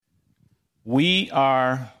We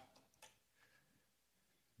are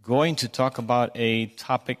going to talk about a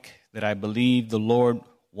topic that I believe the Lord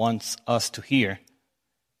wants us to hear.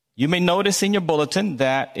 You may notice in your bulletin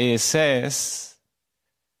that it says,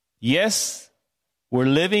 yes, we're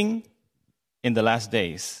living in the last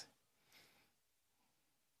days.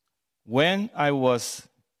 When I was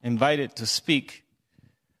invited to speak,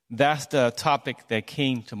 that's the topic that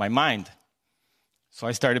came to my mind. So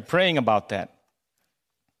I started praying about that.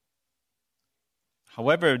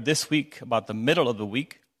 However, this week, about the middle of the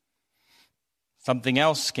week, something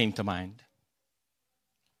else came to mind.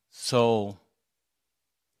 So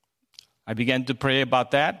I began to pray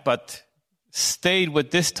about that, but stayed with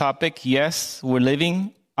this topic. Yes, we're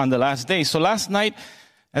living on the last days. So last night,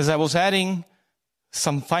 as I was adding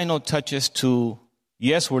some final touches to,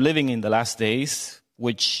 yes, we're living in the last days,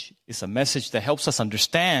 which is a message that helps us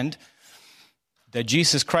understand that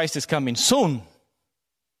Jesus Christ is coming soon.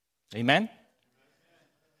 Amen?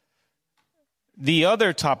 The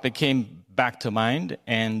other topic came back to mind,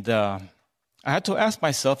 and I had to ask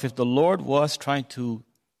myself if the Lord was trying to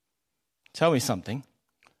tell me something.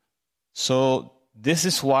 So this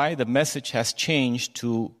is why the message has changed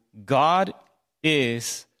to God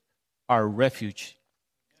is our refuge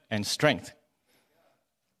and strength.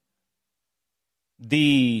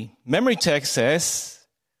 The memory text says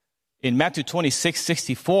in Matthew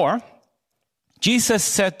 26:64, Jesus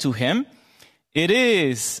said to him, "It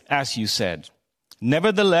is as you said.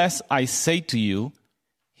 Nevertheless, I say to you,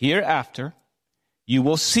 hereafter you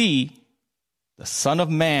will see the Son of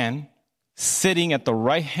Man sitting at the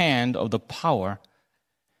right hand of the power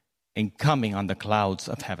and coming on the clouds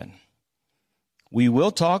of heaven." We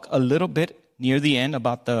will talk a little bit near the end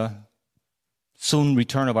about the soon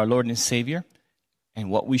return of our Lord and Savior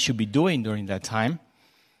and what we should be doing during that time.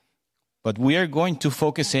 But we are going to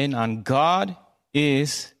focus in on God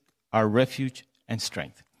is our refuge and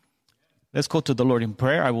strength. Let's go to the Lord in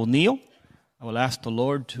prayer. I will kneel. I will ask the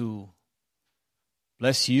Lord to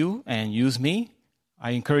bless you and use me.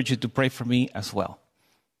 I encourage you to pray for me as well.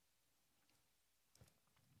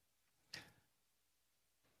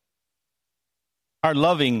 Our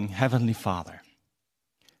loving Heavenly Father,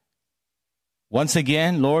 once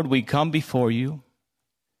again, Lord, we come before you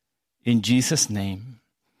in Jesus' name.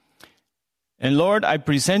 And Lord, I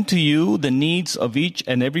present to you the needs of each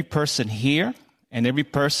and every person here and every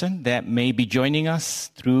person that may be joining us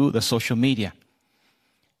through the social media.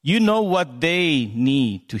 You know what they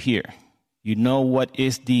need to hear. You know what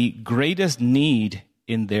is the greatest need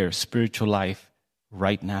in their spiritual life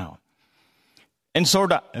right now. And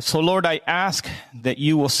so Lord, I ask that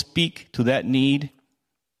you will speak to that need.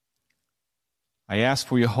 I ask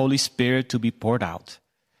for your Holy Spirit to be poured out.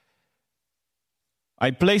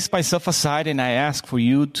 I place myself aside and I ask for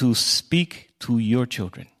you to speak to your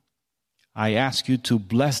children. I ask you to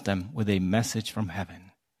bless them with a message from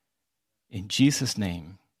heaven. In Jesus'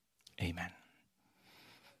 name, amen.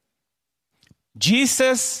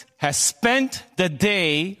 Jesus has spent the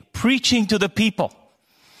day preaching to the people.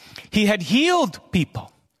 He had healed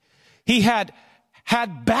people. He had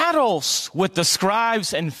had battles with the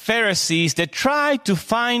scribes and Pharisees that tried to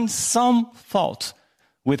find some fault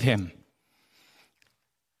with him.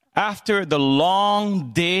 After the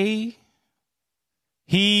long day,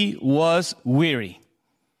 he was weary.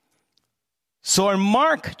 So in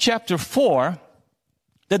Mark chapter 4,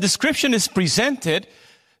 the description is presented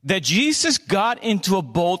that Jesus got into a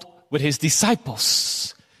boat with his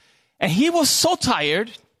disciples. And he was so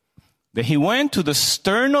tired that he went to the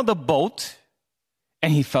stern of the boat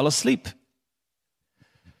and he fell asleep.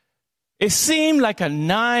 It seemed like a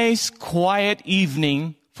nice, quiet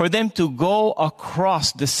evening for them to go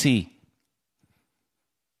across the sea.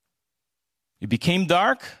 It became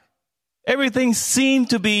dark. Everything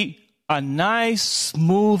seemed to be a nice,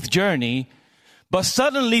 smooth journey. But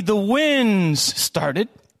suddenly the winds started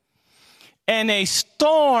and a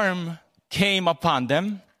storm came upon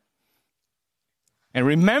them. And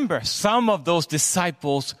remember, some of those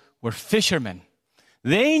disciples were fishermen.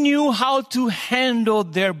 They knew how to handle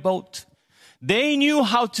their boat. They knew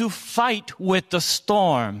how to fight with the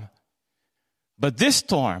storm. But this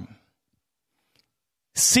storm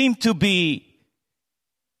seemed to be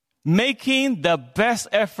making the best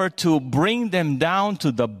effort to bring them down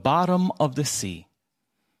to the bottom of the sea.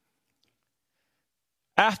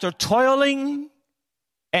 After toiling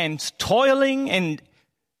and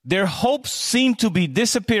their hopes seemed to be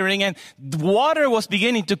disappearing and water was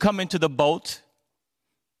beginning to come into the boat,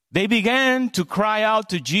 they began to cry out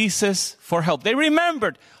to Jesus for help. They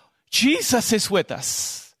remembered, Jesus is with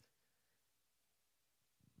us.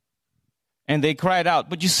 And they cried out.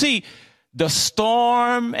 But you see, the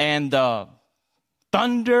storm and the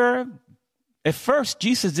thunder, at first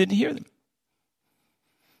Jesus didn't hear them.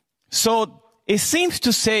 So it seems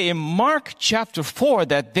to say in Mark chapter 4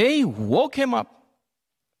 that they woke him up.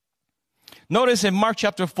 Notice in Mark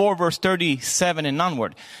chapter 4, verse 37 and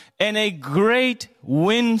onward. And a great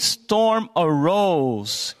windstorm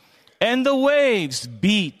arose, and the waves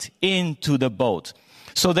beat into the boat,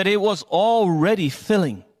 so that it was already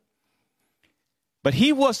filling. But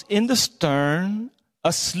he was in the stern,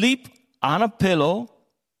 asleep on a pillow,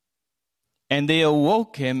 and they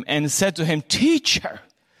awoke him and said to him, Teacher,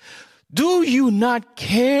 do you not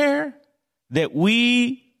care that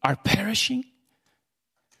we are perishing?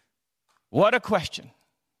 What a question.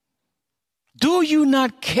 Do you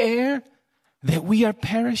not care that we are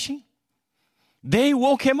perishing? They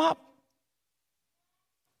woke him up.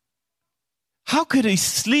 How could he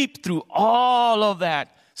sleep through all of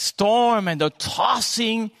that storm and the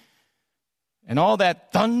tossing and all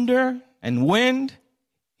that thunder and wind?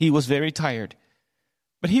 He was very tired,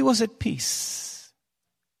 but he was at peace.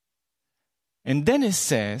 And then it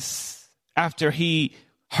says, after he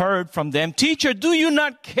heard from them, Teacher, do you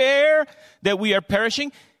not care that we are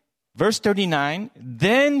perishing? Verse 39,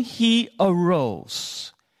 then he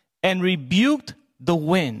arose and rebuked the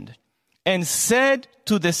wind and said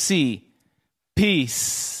to the sea,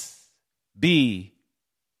 Peace, be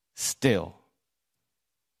still.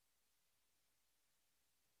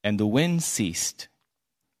 And the wind ceased,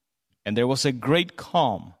 and there was a great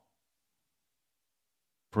calm.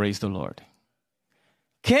 Praise the Lord.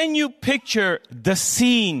 Can you picture the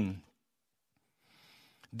scene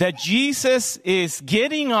that Jesus is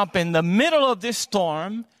getting up in the middle of this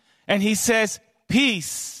storm and he says,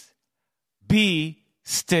 Peace, be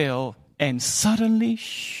still, and suddenly,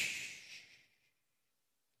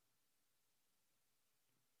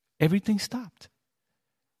 everything stopped.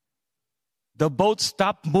 The boat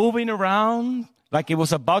stopped moving around like it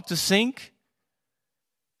was about to sink.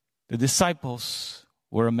 The disciples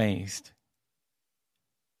were amazed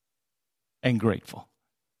and grateful.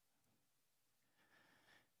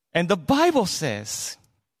 And the Bible says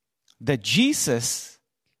that Jesus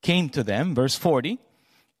came to them, verse 40,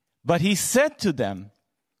 but he said to them,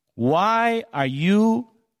 Why are you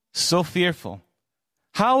so fearful?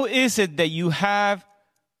 How is it that you have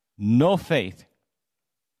no faith?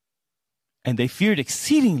 And they feared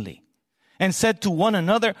exceedingly and said to one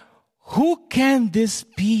another, Who can this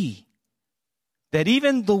be, that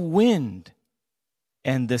even the wind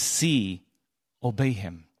and the sea obey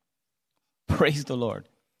him? Praise the Lord.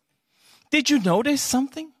 Did you notice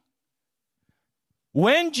something?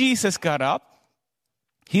 When Jesus got up,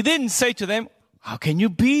 he didn't say to them, How can you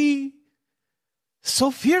be so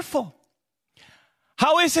fearful?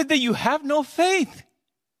 How is it that you have no faith?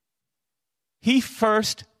 He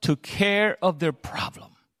first took care of their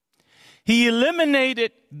problem. He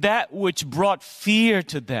eliminated that which brought fear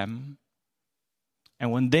to them.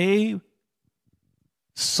 And when they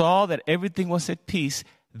saw that everything was at peace,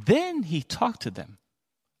 then he talked to them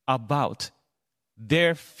about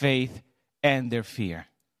their faith and their fear.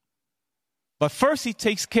 But first, he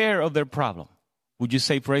takes care of their problem. Would you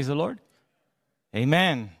say praise the Lord?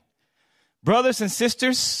 Amen. Brothers and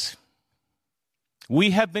sisters,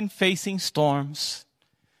 we have been facing storms.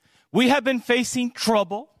 We have been facing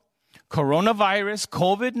trouble. Coronavirus,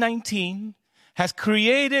 COVID-19, has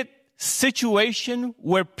created a situation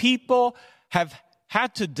where people have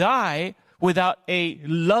had to die without a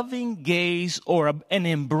loving gaze or an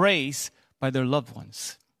embrace by their loved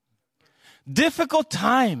ones. Difficult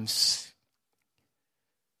times.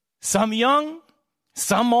 Some young,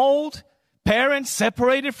 some old, parents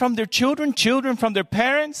separated from their children, children from their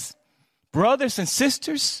parents, brothers and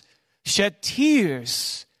sisters shed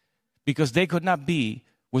tears because they could not be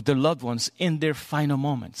with their loved ones in their final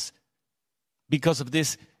moments because of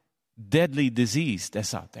this deadly disease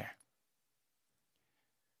that's out there.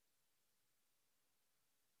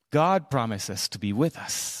 God promises to be with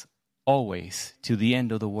us always to the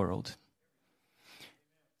end of the world.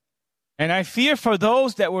 And I fear for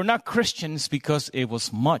those that were not Christians because it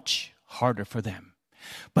was much harder for them.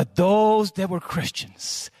 But those that were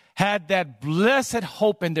Christians had that blessed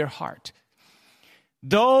hope in their heart.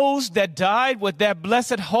 Those that died with that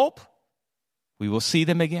blessed hope, we will see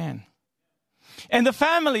them again. And the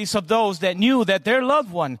families of those that knew that their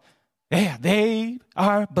loved one, they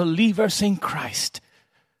are believers in Christ.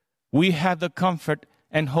 We have the comfort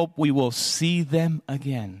and hope we will see them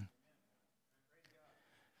again.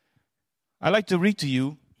 I'd like to read to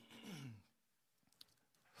you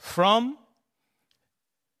from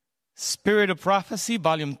Spirit of Prophecy,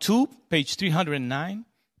 Volume 2, page 309.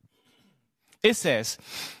 It says,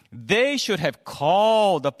 they should have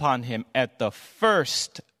called upon him at the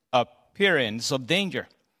first appearance of danger,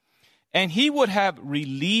 and he would have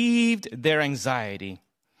relieved their anxiety.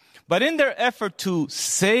 But in their effort to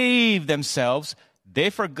save themselves, they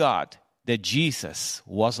forgot that Jesus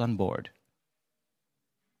was on board.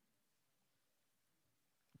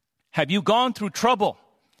 Have you gone through trouble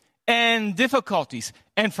and difficulties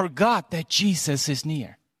and forgot that Jesus is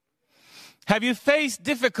near? Have you faced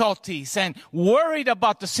difficulties and worried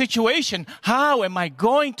about the situation? How am I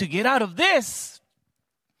going to get out of this?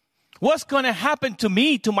 What's going to happen to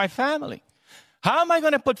me, to my family? How am I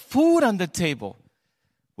going to put food on the table?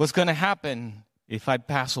 What's going to happen if I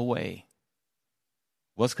pass away?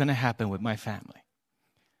 What's going to happen with my family?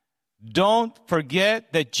 Don't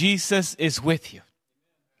forget that Jesus is with you.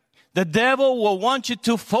 The devil will want you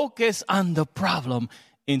to focus on the problem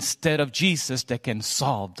instead of Jesus that can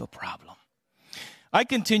solve the problem. I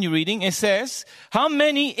continue reading. It says, how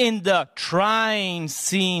many in the trying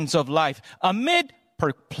scenes of life, amid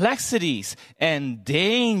perplexities and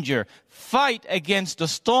danger, fight against the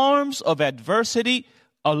storms of adversity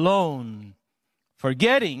alone,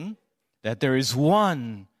 forgetting that there is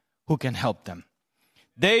one who can help them.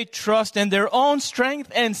 They trust in their own strength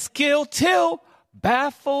and skill till,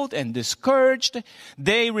 baffled and discouraged,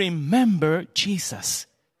 they remember Jesus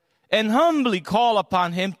and humbly call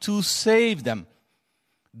upon him to save them.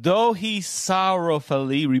 Though he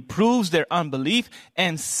sorrowfully reproves their unbelief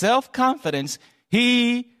and self-confidence,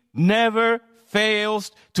 he never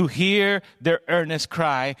fails to hear their earnest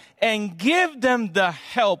cry and give them the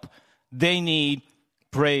help they need.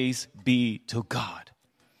 Praise be to God.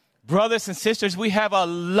 Brothers and sisters, we have a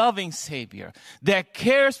loving Savior that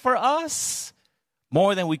cares for us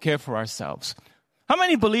more than we care for ourselves. How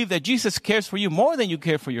many believe that Jesus cares for you more than you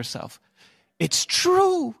care for yourself? It's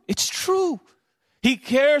true. It's true. He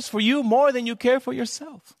cares for you more than you care for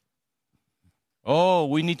yourself. Oh,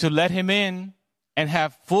 we need to let him in and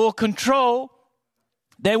have full control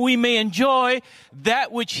that we may enjoy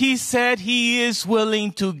that which he said he is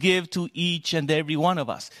willing to give to each and every one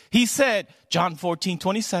of us. He said, John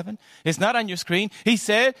 14:27, it's not on your screen. He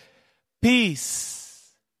said,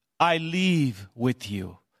 peace I leave with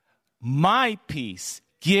you. My peace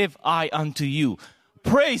give I unto you.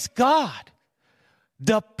 Praise God.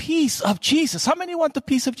 The peace of Jesus. How many want the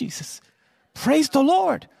peace of Jesus? Praise the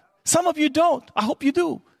Lord. Some of you don't. I hope you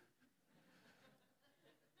do.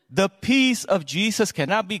 The peace of Jesus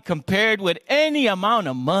cannot be compared with any amount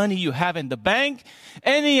of money you have in the bank,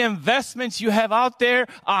 any investments you have out there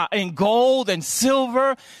in gold and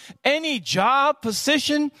silver, any job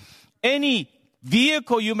position, any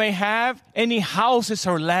vehicle you may have, any houses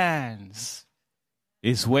or lands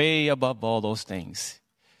is way above all those things.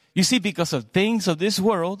 You see, because of things of this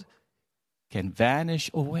world can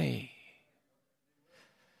vanish away.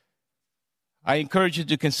 I encourage you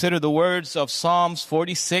to consider the words of Psalms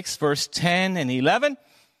 46, verse 10 and 11.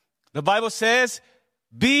 The Bible says,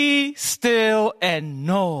 be still and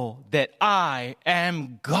know that I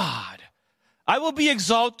am God. I will be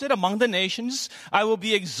exalted among the nations. I will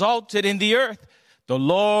be exalted in the earth. The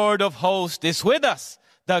Lord of hosts is with us.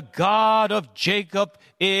 The God of Jacob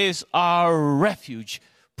is our refuge.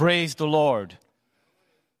 Praise the Lord.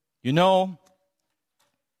 You know,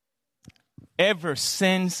 ever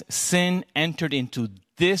since sin entered into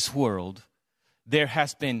this world, there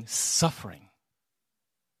has been suffering.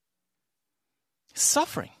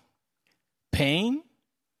 Suffering. Pain.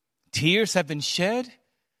 Tears have been shed.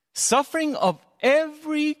 Suffering of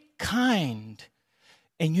every kind.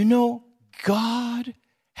 And you know, God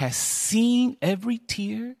has seen every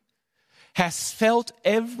tear, has felt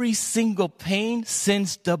every single pain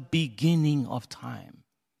since the beginning of time.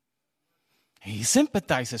 He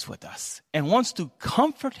sympathizes with us and wants to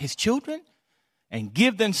comfort his children and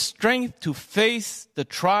give them strength to face the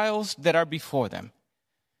trials that are before them.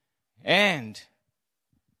 And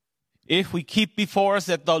if we keep before us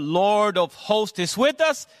that the Lord of hosts is with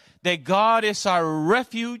us, that God is our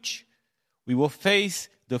refuge, we will face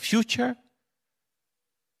the future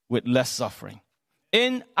with less suffering.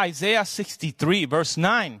 In Isaiah 63, verse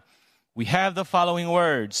 9, we have the following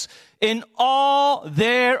words. In all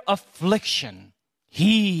their affliction,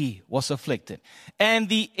 he was afflicted, and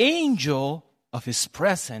the angel of his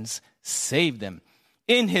presence saved them.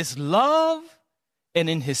 In his love and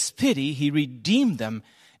in his pity, he redeemed them,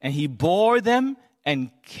 and he bore them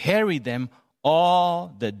and carried them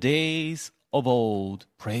all the days of old.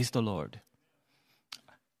 Praise the Lord.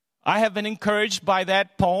 I have been encouraged by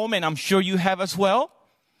that poem, and I'm sure you have as well.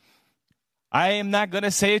 I am not going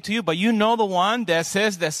to say it to you, but you know the one that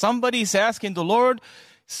says that somebody is asking the Lord,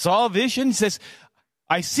 saw a vision, says,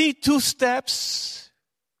 I see two steps,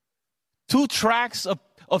 two tracks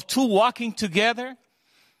of two walking together.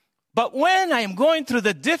 But when I am going through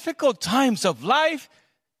the difficult times of life,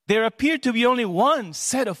 there appear to be only one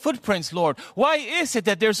set of footprints, Lord. Why is it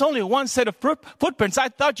that there's only one set of footprints? I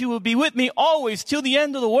thought you would be with me always till the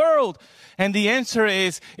end of the world. And the answer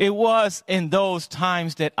is, it was in those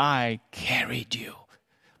times that I carried you.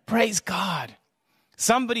 Praise God.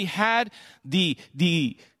 Somebody had the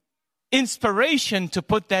inspiration to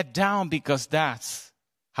put that down because that's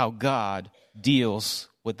how God deals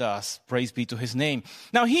with us. Praise be to his name.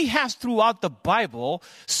 Now, he has throughout the Bible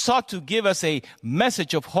sought to give us a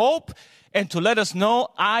message of hope and to let us know,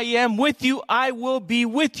 I am with you. I will be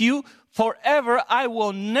with you forever. I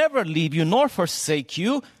will never leave you nor forsake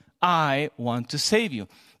you. I want to save you.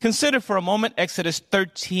 Consider for a moment Exodus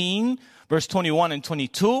 13, verse 21 and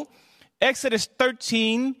 22. Exodus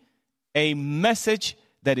 13, a message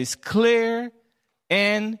that is clear,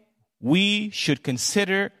 and we should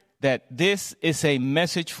consider that this is a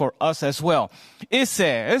message for us as well. It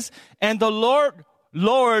says, and the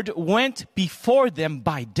Lord went before them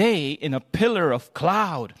by day in a pillar of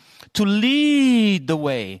cloud to lead the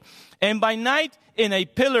way, and by night in a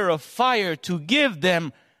pillar of fire to give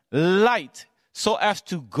them light, so as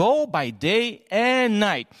to go by day and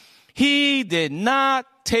night. He did not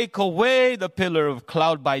take away the pillar of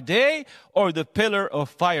cloud by day or the pillar of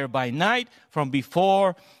fire by night from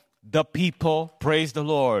before the people. Praise the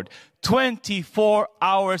Lord. 24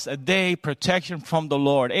 hours a day protection from the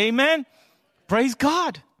Lord. Amen. Praise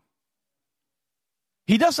God.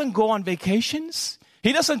 He doesn't go on vacations.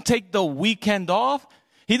 He doesn't take the weekend off.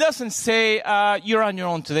 He doesn't say, you're on your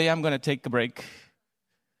own today. I'm going to take a break.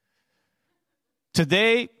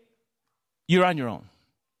 Today, you're on your own.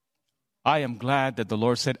 I am glad that the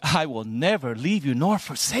Lord said, I will never leave you nor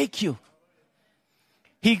forsake you.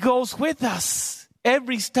 He goes with us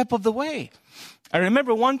every step of the way. I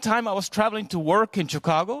remember one time I was traveling to work in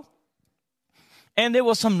Chicago, and there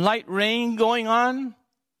was some light rain going on.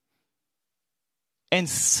 And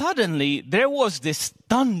suddenly, there was this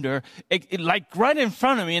thunder, like right in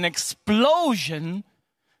front of me, an explosion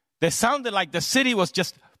that sounded like the city was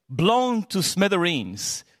just blown to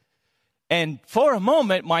smithereens. And for a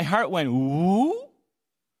moment, my heart went, woo.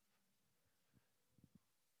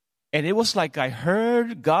 And it was like I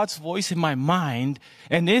heard God's voice in my mind.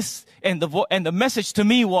 And the message to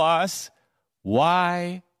me was,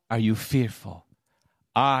 why are you fearful?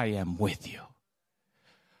 I am with you.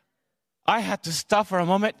 I had to stop for a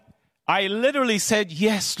moment. I literally said,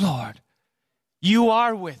 yes, Lord, you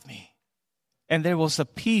are with me. And there was a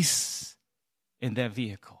peace in that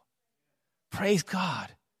vehicle. Praise God.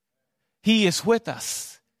 He is with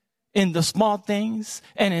us in the small things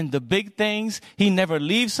and in the big things. He never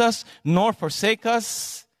leaves us nor forsakes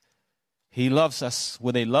us. He loves us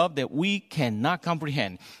with a love that we cannot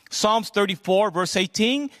comprehend. Psalms 34, verse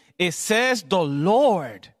 18, it says, the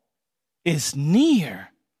Lord is near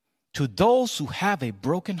to those who have a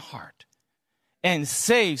broken heart and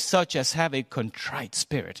saves such as have a contrite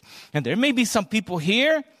spirit. And there may be some people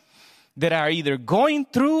here that are either going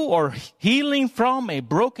through or healing from a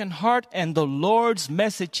broken heart, and the Lord's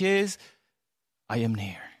message is, I am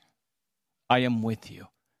near. I am with you.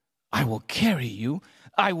 I will carry you.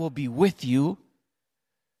 I will be with you.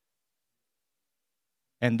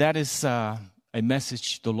 And that is a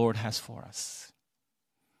message the Lord has for us.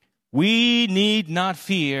 We need not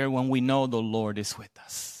fear when we know the Lord is with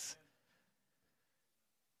us.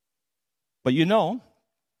 But you know,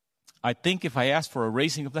 I think if I ask for a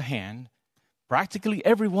raising of the hand, practically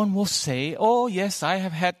everyone will say, oh, yes, I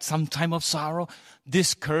have had some time of sorrow,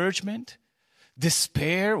 discouragement,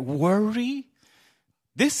 despair, worry.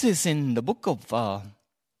 This is in the book of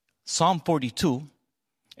Psalm 42,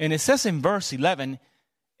 and it says in verse 11,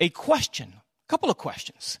 a couple of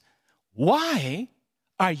questions. Why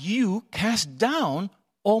are you cast down,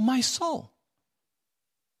 O my soul?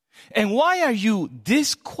 And why are you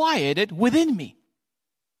disquieted within me?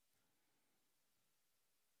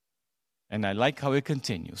 And I like how it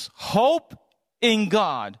continues. Hope in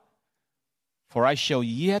God, for I shall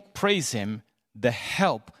yet praise him, the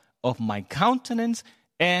help of my countenance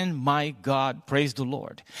and my God. Praise the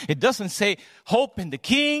Lord. It doesn't say hope in the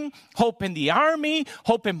king, hope in the army,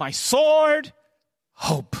 hope in my sword.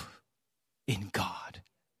 Hope in God.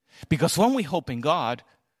 Because when we hope in God,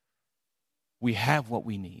 we have what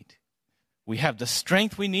we need. We have the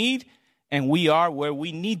strength we need, and we are where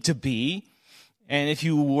we need to be. And if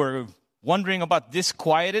you were wondering about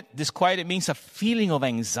disquieted means a feeling of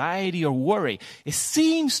anxiety or worry. It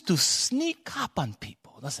seems to sneak up on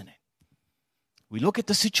people, doesn't it? We look at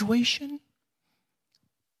the situation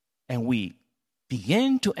and we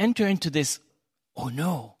begin to enter into this, oh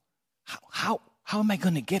no, how am I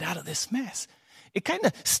going to get out of this mess? It kind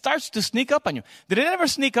of starts to sneak up on you. Did it ever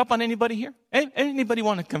sneak up on anybody here? Anybody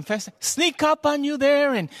want to confess it? Sneak up on you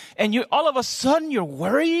there, and you all of a sudden you're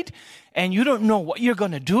worried and you don't know what you're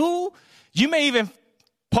going to do. You may even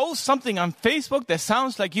post something on Facebook that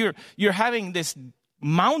sounds like you're having this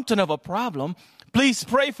mountain of a problem. Please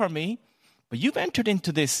pray for me. But you've entered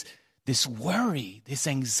into this worry, this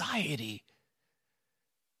anxiety.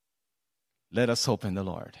 Let us hope in the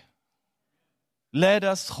Lord. Let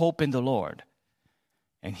us hope in the Lord.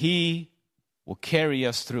 And He will carry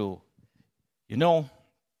us through. You know,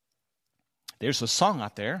 there's a song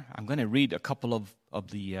out there. I'm going to read a couple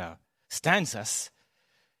of the stanzas.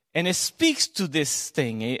 And it speaks to this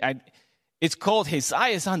thing. It's called His Eye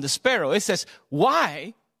is on the Sparrow. It says,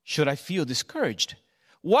 why should I feel discouraged?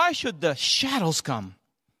 Why should the shadows come?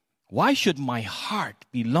 Why should my heart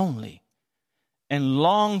be lonely and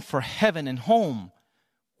long for heaven and home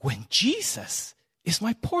when Jesus is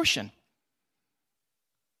my portion?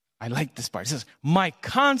 I like this part. It says, my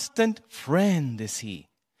constant friend is He.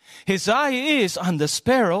 His eye is on the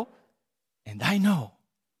sparrow, and I know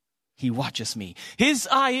He watches me. His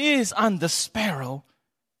eye is on the sparrow,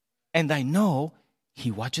 and I know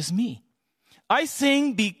He watches me. I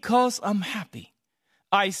sing because I'm happy.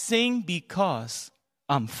 I sing because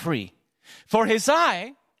I'm free. For His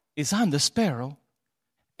eye is on the sparrow,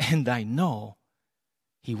 and I know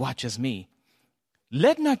He watches me.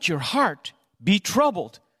 Let not your heart be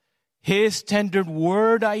troubled. His tender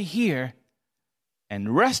word I hear,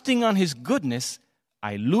 and resting on His goodness,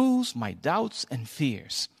 I lose my doubts and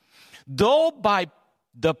fears. Though by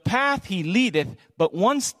the path He leadeth, but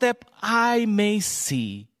one step I may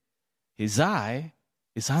see, His eye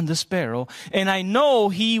is on the sparrow, and I know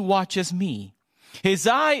He watches me. His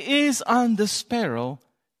eye is on the sparrow,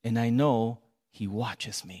 and I know He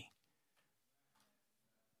watches me.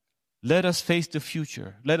 Let us face the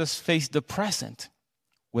future. Let us face the present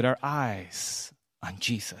with our eyes on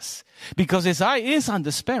Jesus. Because His eye is on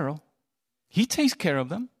the sparrow. He takes care of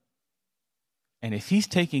them. And if He's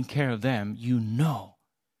taking care of them, you know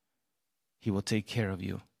He will take care of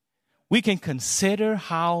you. We can consider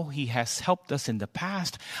how He has helped us in the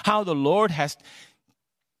past, how the Lord has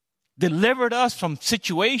delivered us from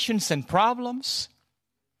situations and problems,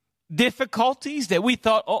 difficulties that we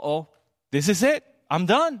thought, this is it. I'm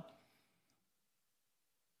done.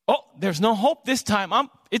 Oh, there's no hope this time.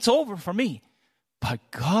 It's over for me. But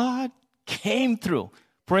God came through.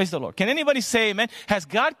 Praise the Lord. Can anybody say amen? Has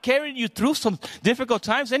God carried you through some difficult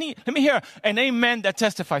times? Let me hear an amen that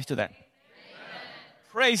testifies to that. Amen.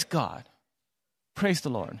 Praise God. Praise the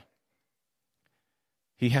Lord.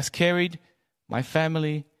 He has carried my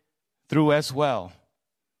family through as well.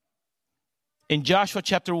 In Joshua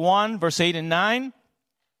chapter 1, verse 8 and 9,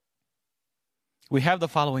 we have the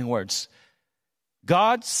following words.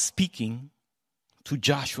 God speaking to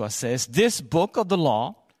Joshua says, this book of the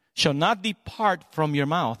law shall not depart from your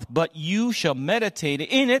mouth, but you shall meditate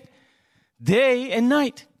in it day and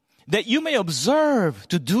night, that you may observe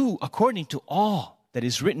to do according to all that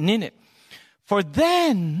is written in it. For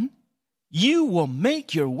then you will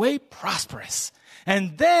make your way prosperous,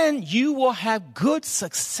 and then you will have good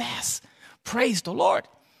success. Praise the Lord.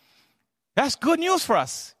 That's good news for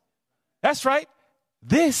us. That's right.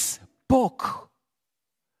 This book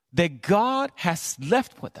that God has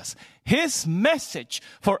left with us, His message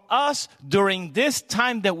for us during this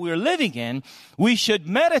time that we're living in, we should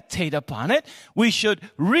meditate upon it. We should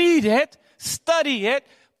read it, study it,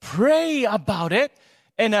 pray about it,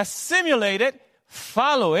 and assimilate it,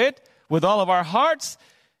 follow it with all of our hearts,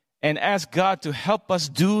 and ask God to help us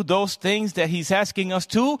do those things that He's asking us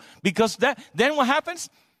to, because then what happens?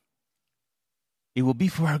 It will be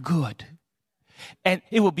for our good. And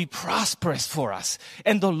it will be prosperous for us.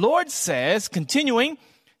 And the Lord says, continuing,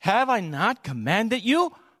 have I not commanded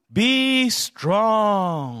you? Be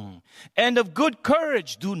strong and of good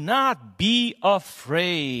courage. Do not be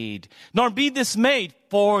afraid, nor be dismayed,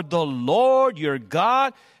 for the Lord your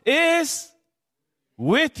God is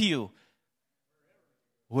with you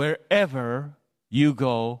wherever you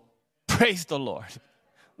go. Praise the Lord.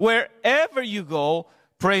 Wherever you go,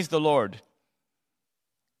 praise the Lord.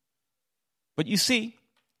 But you see,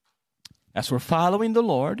 as we're following the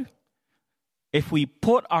Lord, if we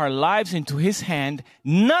put our lives into His hand,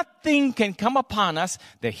 nothing can come upon us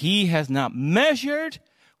that He has not measured,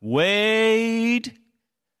 weighed,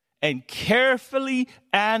 and carefully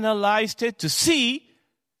analyzed it to see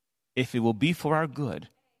if it will be for our good.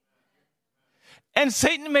 And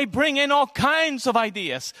Satan may bring in all kinds of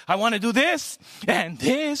ideas. I want to do this, and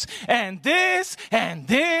this, and this, and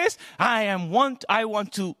this. I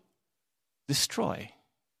want to destroy.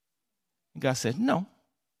 God said, no,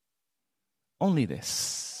 only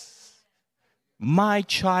this. My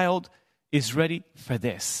child is ready for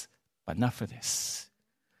this, but not for this.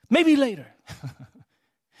 Maybe later.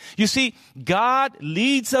 You see, God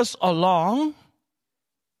leads us along.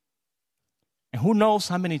 And who knows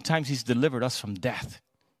how many times He's delivered us from death.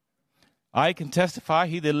 I can testify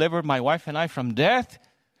He delivered my wife and I from death.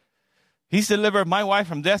 He's delivered my wife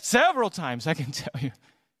from death several times, I can tell you.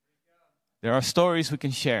 There are stories we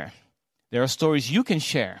can share. There are stories you can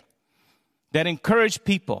share that encourage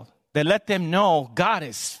people, that let them know God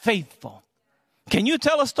is faithful. Can you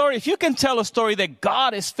tell a story? If you can tell a story that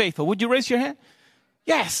God is faithful, would you raise your hand?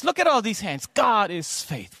 Yes, look at all these hands. God is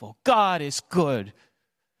faithful. God is good.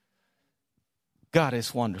 God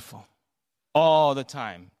is wonderful. All the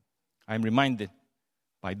time. I'm reminded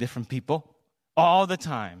by different people all the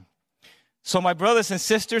time. So my brothers and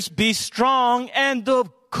sisters, be strong and of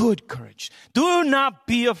good courage. Do not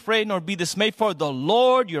be afraid nor be dismayed, for the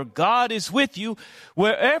Lord your God is with you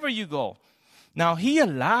wherever you go. Now, He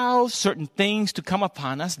allows certain things to come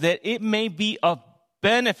upon us that it may be of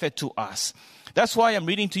benefit to us. That's why I'm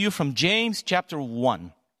reading to you from James chapter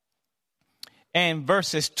 1 and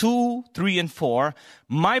verses 2, 3, and 4.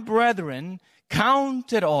 My brethren,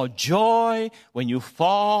 count it all joy when you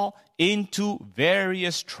fall into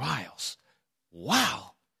various trials.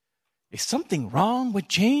 Wow. Is something wrong with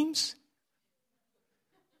James?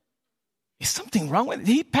 Is something wrong with it?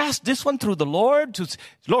 He passed this one through the Lord.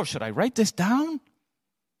 Lord, should I write this down?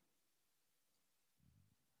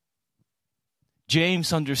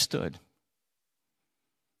 James understood.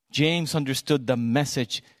 James understood the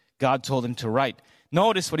message God told him to write.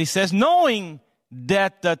 Notice what he says, knowing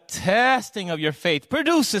that the testing of your faith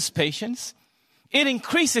produces patience. It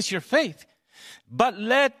increases your faith. But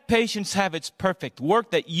let patience have its perfect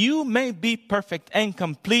work, that you may be perfect and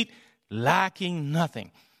complete, lacking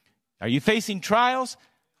nothing. Are you facing trials?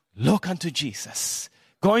 Look unto Jesus.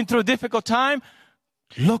 Going through a difficult time?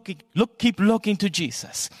 Keep looking to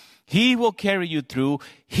Jesus. He will carry you through.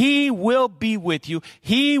 He will be with you.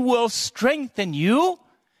 He will strengthen you.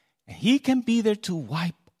 And He can be there to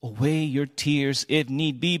wipe away your tears if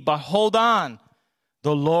need be. But hold on.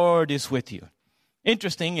 The Lord is with you.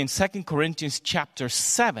 Interesting, in 2 Corinthians chapter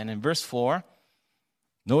 7 and verse 4,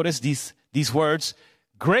 notice these words.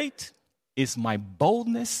 Great is my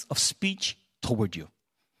boldness of speech toward you.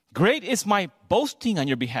 Great is my boasting on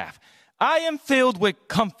your behalf. I am filled with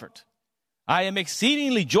comfort. I am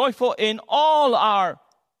exceedingly joyful in all our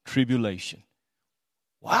tribulation.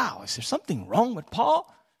 Wow, is there something wrong with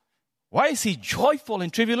Paul? Why is he joyful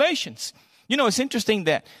in tribulations? You know, it's interesting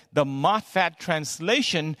that the Moffat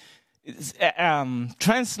translation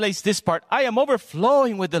translates this part, I am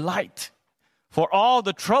overflowing with delight for all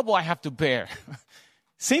the trouble I have to bear.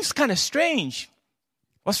 Seems kind of strange.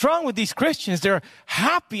 What's wrong with these Christians? They're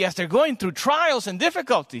happy as they're going through trials and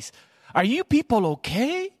difficulties. Are you people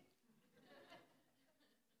okay?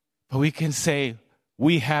 But we can say,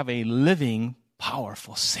 we have a living,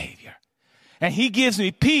 powerful Savior. And He gives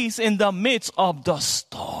me peace in the midst of the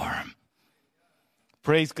storm.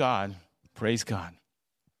 Praise God. Praise God.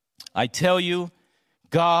 I tell you,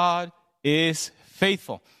 God is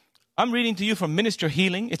faithful. I'm reading to you from Minister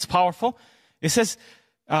Healing. It's powerful. It says,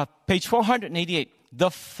 page 488, the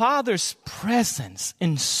Father's presence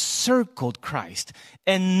encircled Christ,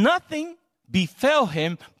 and nothing befell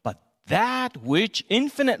Him but that which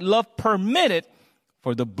infinite love permitted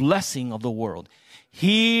for the blessing of the world.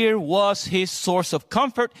 Here was His source of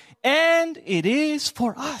comfort, and it is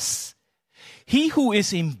for us. He who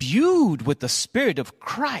is imbued with the Spirit of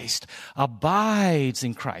Christ abides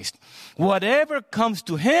in Christ. Whatever comes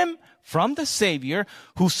to him from the Savior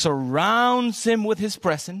who surrounds him with His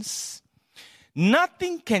presence,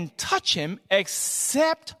 nothing can touch him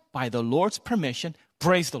except by the Lord's permission.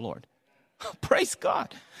 Praise the Lord. Praise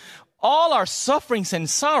God. All our sufferings and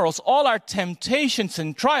sorrows, all our temptations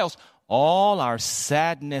and trials, all our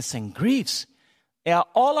sadness and griefs,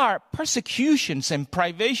 all our persecutions and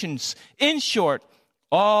privations, in short,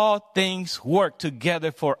 all things work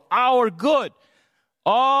together for our good.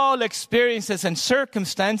 All experiences and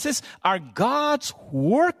circumstances are God's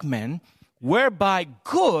workmen, whereby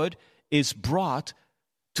good is brought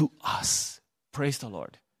to us. Praise the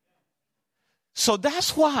Lord. So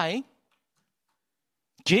that's why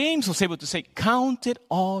James was able to say, count it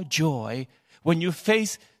all joy when you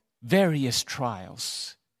face various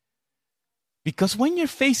trials. Because when you're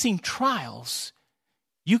facing trials,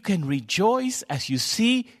 you can rejoice as you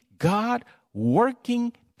see God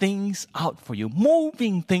working things out for you,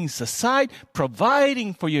 moving things aside,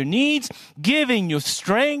 providing for your needs, giving you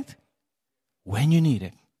strength when you need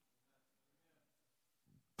it.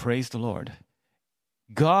 Praise the Lord.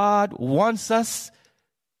 God wants us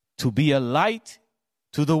to be a light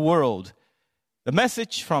to the world. The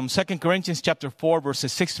message from 2 Corinthians chapter 4,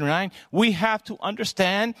 verses 6 to 9, we have to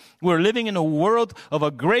understand we're living in a world of a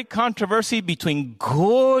great controversy between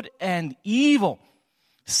good and evil.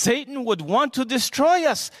 Satan would want to destroy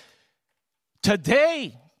us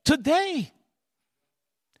today.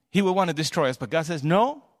 He would want to destroy us, but God says,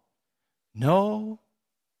 no.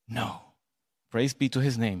 Praise be to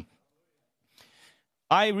his name.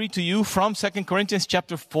 I read to you from 2 Corinthians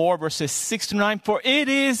chapter 4, verses 6 to 9, For it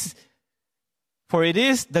is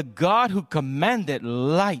the God who commanded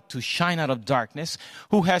light to shine out of darkness,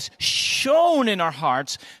 who has shone in our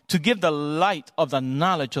hearts to give the light of the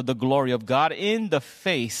knowledge of the glory of God in the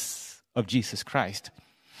face of Jesus Christ.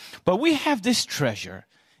 But we have this treasure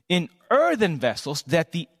in earthen vessels,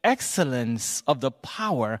 that the excellence of the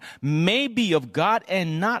power may be of God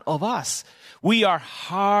and not of us. We are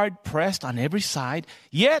hard pressed on every side,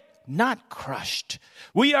 yet not crushed.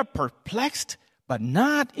 We are perplexed, but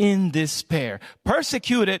not in despair.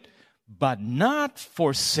 Persecuted, but not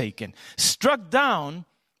forsaken. Struck down,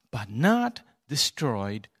 but not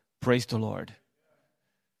destroyed. Praise the Lord.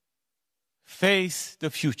 Face the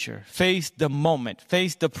future. Face the moment.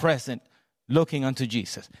 Face the present. Looking unto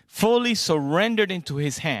Jesus. Fully surrendered into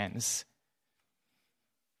his hands.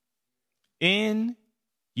 In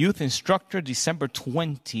Youth Instructor, December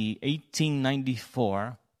 20,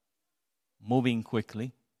 1894. Moving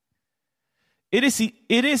quickly. It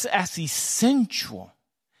is as essential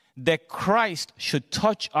that Christ should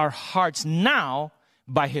touch our hearts now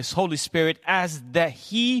by his Holy Spirit as that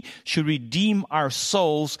he should redeem our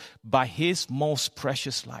souls by his most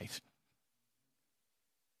precious life.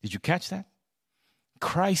 Did you catch that?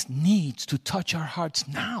 Christ needs to touch our hearts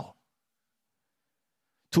now.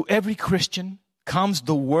 To every Christian comes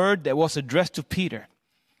the word that was addressed to Peter.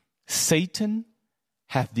 Satan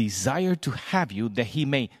hath desired to have you that he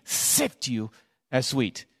may sift you as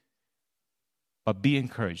wheat. But be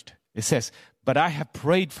encouraged. It says, but I have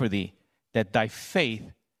prayed for thee that thy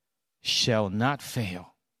faith shall not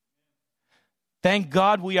fail. Thank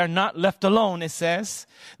God we are not left alone, it says.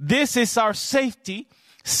 This is our safety.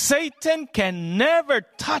 Satan can never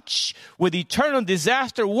touch with eternal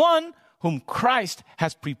disaster one whom Christ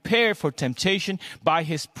has prepared for temptation by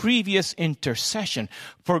his previous intercession.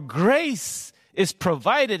 For grace is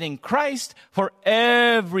provided in Christ for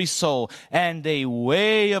every soul, and a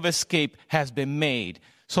way of escape has been made,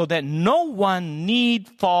 so that no one need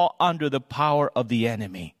fall under the power of the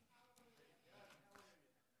enemy.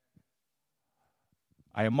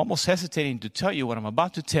 I am almost hesitating to tell you what I'm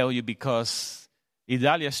about to tell you because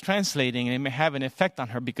Idalia is translating, and it may have an effect on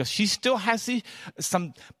her because she still has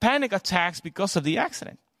some panic attacks because of the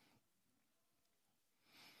accident.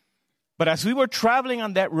 But as we were traveling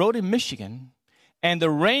on that road in Michigan, and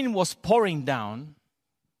the rain was pouring down,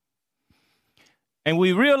 and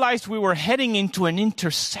we realized we were heading into an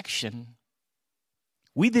intersection,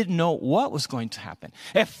 we didn't know what was going to happen.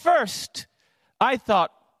 At first, I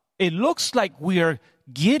thought, it looks like we are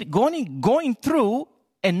going through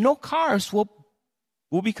and no cars will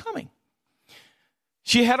be coming.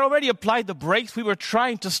 She had already applied the brakes. We were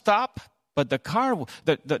trying to stop, but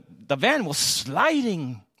the van was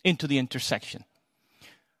sliding into the intersection.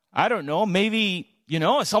 I don't know, maybe,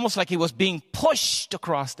 it's almost like it was being pushed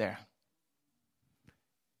across there.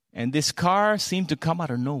 And this car seemed to come out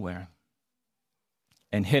of nowhere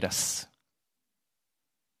and hit us.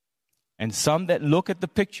 And some that look at the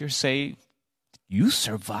picture say, you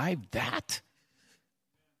survived that?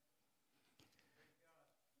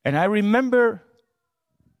 And I remember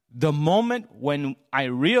the moment when I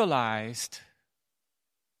realized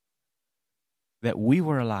that we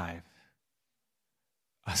were alive.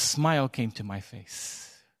 A smile came to my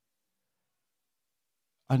face,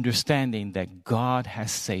 understanding that God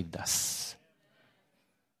has saved us.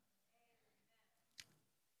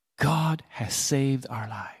 God has saved our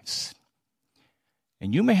lives.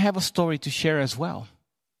 And you may have a story to share as well.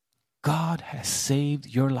 God has saved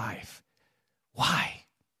your life. Why?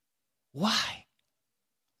 Why?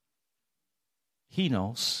 He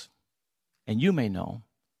knows, and you may know,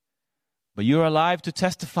 but you're alive to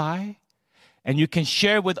testify, and you can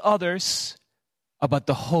share with others about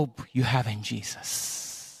the hope you have in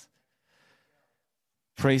Jesus.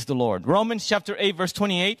 Praise the Lord. Romans chapter 8, verse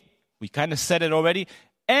 28, we kind of said it already.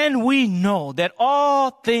 And we know that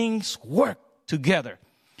all things work together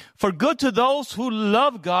For good to those who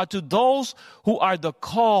love God, to those who are the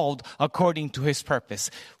called according to his purpose.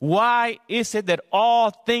 Why is it that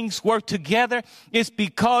all things work together? It's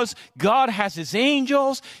because God has his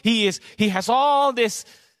angels. He has all this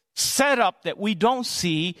setup that we don't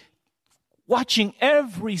see, watching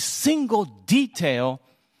every single detail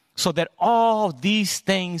so that all these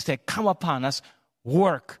things that come upon us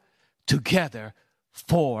work together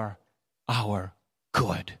for our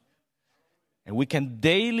good. And we can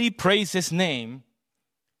daily praise his name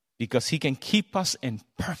because he can keep us in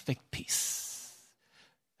perfect peace.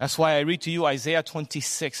 That's why I read to you Isaiah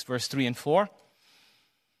 26, verse 3 and 4.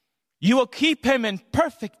 You will keep him in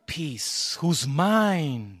perfect peace, whose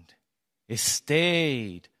mind is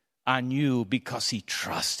stayed on you because he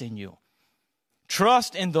trusts in you.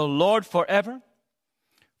 Trust in the Lord forever,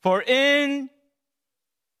 for in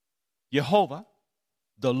Jehovah,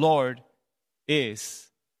 the Lord is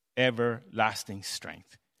everlasting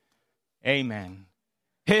strength. Amen.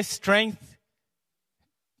 His strength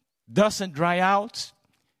doesn't dry out.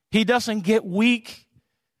 He doesn't get weak.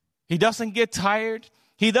 He doesn't get tired.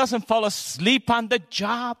 He doesn't fall asleep on the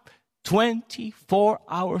job. 24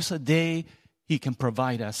 hours a day, he can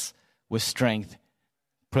provide us with strength.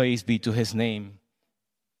 Praise be to his name.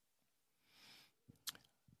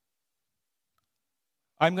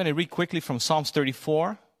 I'm going to read quickly from Psalms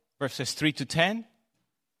 34, verses 3 to 10.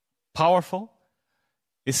 Powerful.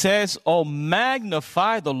 It says, "Oh,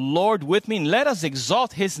 magnify the Lord with me, and let us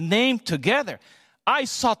exalt his name together. I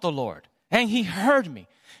sought the Lord, and he heard me,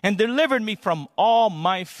 and delivered me from all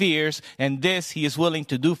my fears. And this he is willing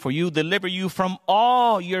to do for you, deliver you from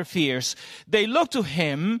all your fears. They looked to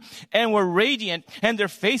him and were radiant, and their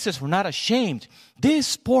faces were not ashamed.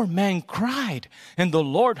 This poor man cried, and the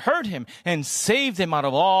Lord heard him and saved him out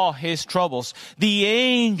of all his troubles. The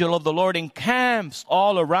angel of the Lord encamps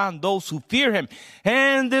all around those who fear him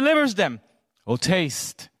and delivers them. Oh,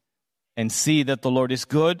 taste and see that the Lord is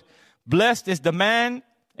good. Blessed is the man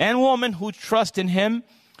and woman who trust in him.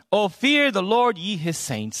 Oh, fear the Lord, ye his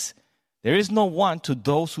saints. There is no want to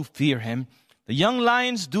those who fear him. The young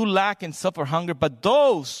lions do lack and suffer hunger, but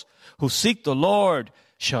those who seek the Lord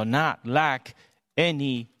shall not lack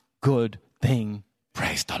any good thing."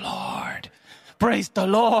 Praise the Lord. Praise the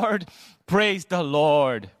Lord. Praise the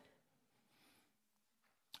Lord.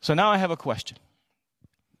 So now I have a question.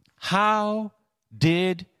 How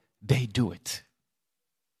did they do it?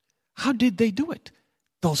 How did they do it?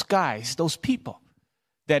 Those guys, those people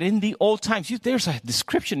that in the old times, there's a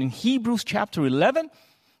description in Hebrews chapter 11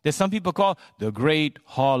 that some people call the Great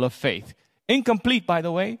Hall of Faith. Incomplete, by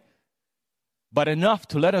the way, but enough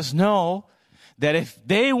to let us know that if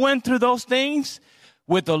they went through those things,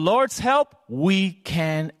 with the Lord's help, we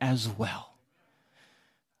can as well.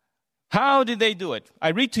 How did they do it? I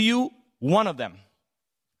read to you one of them.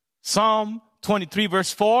 Psalm 23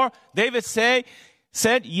 verse 4, David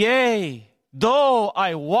said, "Yea, though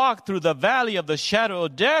I walk through the valley of the shadow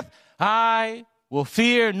of death, I will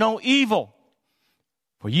fear no evil.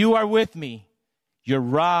 For you are with me, your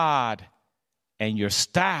rod and your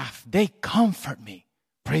staff, they comfort me."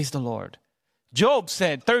 Praise the Lord. Job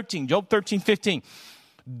said, Job 13:15,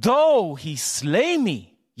 "Though he slay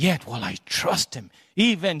me, yet will I trust him.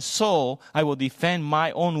 Even so, I will defend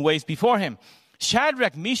my own ways before him."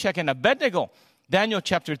 Shadrach, Meshach, and Abednego, Daniel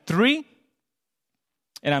chapter 3.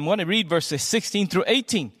 And I'm going to read verses 16 through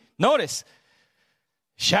 18. Notice,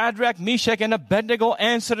 Shadrach, Meshach, and Abednego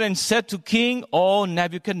answered and said to King, "O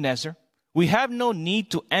Nebuchadnezzar, we have no need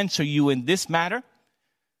to answer you in this matter."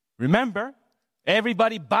 Remember,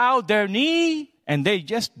 everybody bowed their knee, and they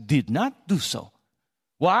just did not do so.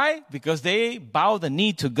 Why? Because they bow the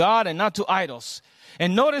knee to God and not to idols.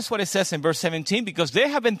 And notice what it says in verse 17, because they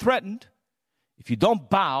have been threatened. If you don't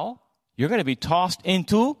bow, you're going to be tossed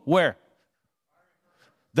into where?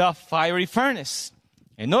 The fiery furnace.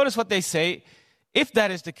 And notice what they say. If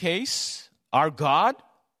that is the case, our God,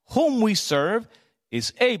 whom we serve,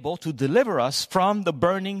 is able to deliver us from the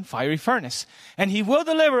burning fiery furnace. And he will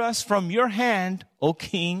deliver us from your hand, O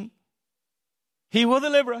king. He will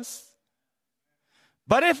deliver us.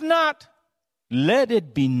 But if not, let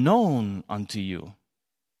it be known unto you.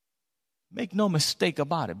 Make no mistake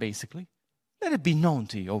about it, basically. Let it be known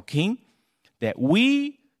to you, O king, that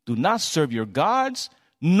we do not serve your gods,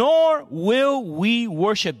 nor will we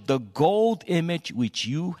worship the gold image which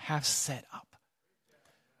you have set up.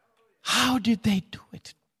 How did they do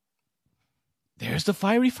it? There's the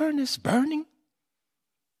fiery furnace burning.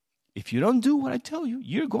 If you don't do what I tell you,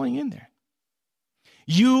 you're going in there.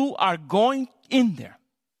 You are going in there.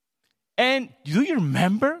 And do you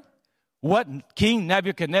remember what King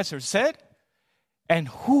Nebuchadnezzar said? And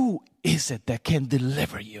who is it that can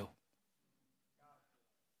deliver you?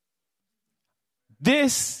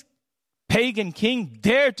 This pagan king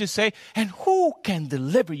dared to say, and who can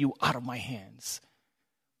deliver you out of my hands?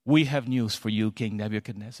 We have news for you, King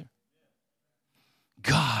Nebuchadnezzar.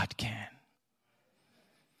 God can.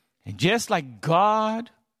 And just like God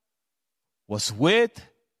was with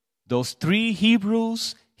those 3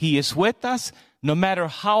 Hebrews, He is with us no matter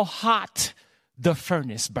how hot the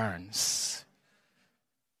furnace burns.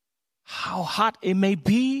 How hot it may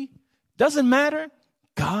be, doesn't matter.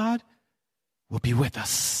 God will be with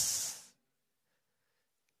us.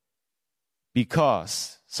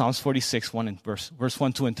 Because, Psalms 46, 1 and verse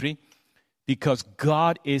 1, 2, and 3, because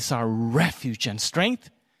God is our refuge and strength,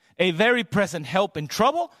 a very present help in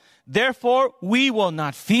trouble. Therefore, we will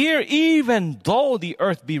not fear, even though the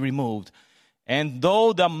earth be removed, and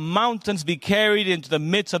though the mountains be carried into the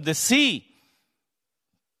midst of the sea,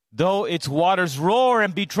 though its waters roar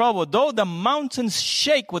and be troubled, though the mountains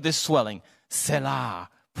shake with its swelling. Selah.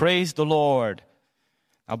 Praise the Lord.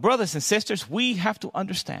 Now, brothers and sisters, we have to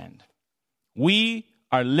understand, we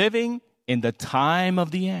are living in the time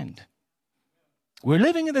of the end. We're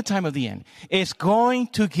living in the time of the end. It's going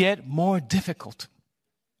to get more difficult.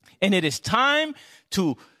 And it is time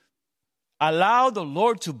to allow the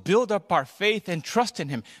Lord to build up our faith and trust in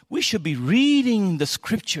Him. We should be reading the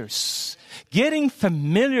scriptures, getting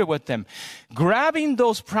familiar with them, grabbing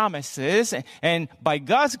those promises, and by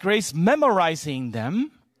God's grace, memorizing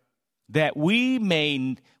them, that we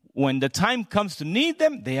may, when the time comes to need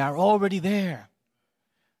them, they are already there.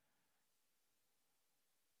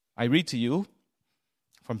 I read to you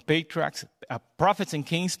from Patriarchs, Prophets and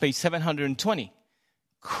Kings, page 720.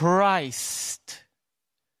 Christ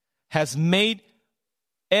has made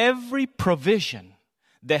every provision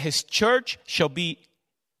that His church shall be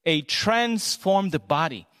a transformed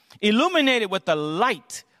body, illuminated with the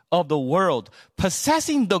light of the world,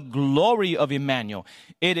 possessing the glory of Emmanuel.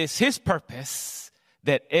 It is His purpose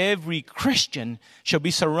that every Christian shall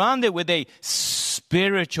be surrounded with a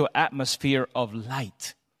spiritual atmosphere of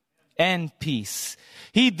light and peace.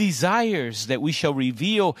 He desires that we shall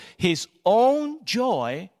reveal His own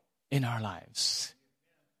joy in our lives.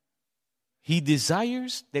 He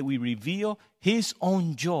desires that we reveal His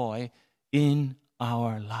own joy in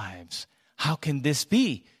our lives. How can this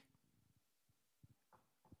be?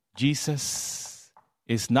 Jesus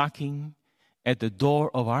is knocking at the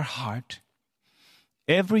door of our heart.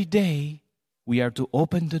 Every day we are to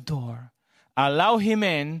open the door, allow Him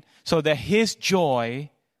in so that His joy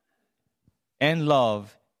and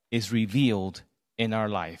love is revealed in our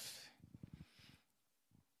life.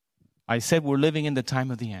 I said we're living in the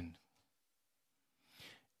time of the end.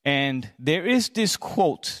 And there is this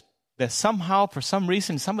quote that somehow, for some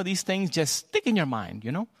reason, some of these things just stick in your mind,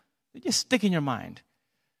 you know? They just stick in your mind.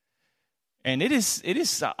 And it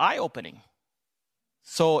is eye-opening.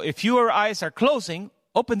 So if your eyes are closing,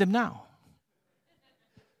 open them now.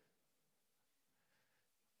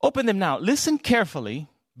 Open them now. Listen carefully,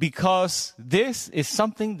 because this is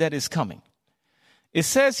something that is coming. It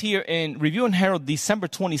says here in Review and Herald, December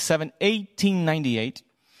 27, 1898,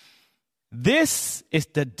 this is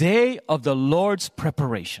the day of the Lord's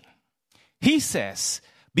preparation. He says,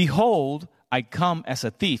 behold, I come as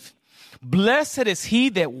a thief. Blessed is he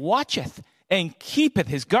that watcheth and keepeth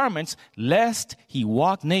his garments, lest he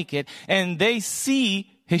walk naked, and they see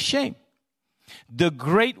his shame. The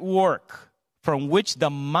great work from which the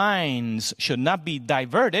minds should not be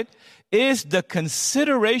diverted is the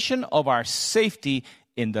consideration of our safety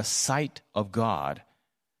in the sight of God.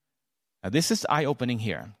 Now, this is eye-opening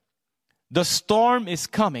here. The storm is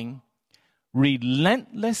coming,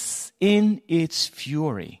 relentless in its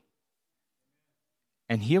fury.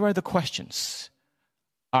 And here are the questions.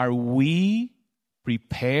 Are we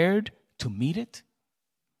prepared to meet it?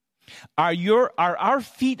 Are our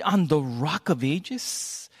feet on the rock of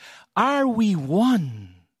ages? Are we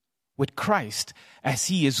one with Christ as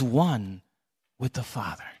He is one with the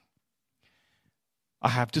Father? I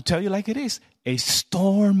have to tell you like it is. A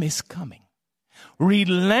storm is coming,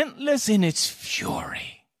 relentless in its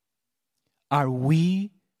fury. Are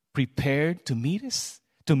we prepared to meet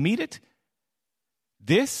it?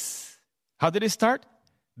 This, how did it start?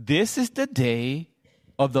 This is the day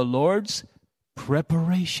of the Lord's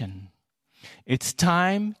preparation. It's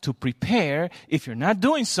time to prepare. If you're not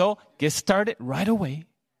doing so, get started right away.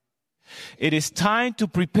 It is time to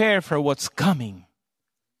prepare for what's coming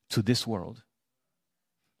to this world.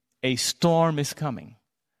 A storm is coming,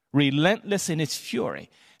 relentless in its fury.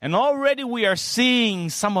 And already we are seeing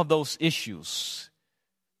some of those issues.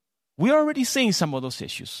 We're already seeing some of those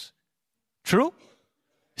issues. True?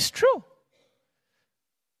 It's true.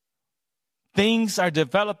 things are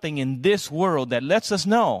developing in this world that lets us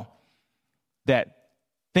know that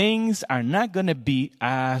things are not going to be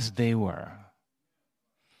as they were.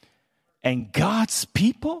 And God's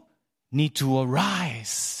people need to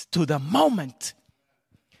arise to the moment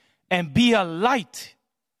and be a light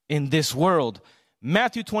in this world.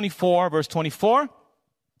 Matthew 24, verse 24.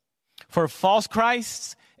 For false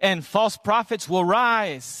Christs and false prophets will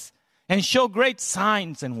rise and show great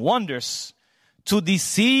signs and wonders to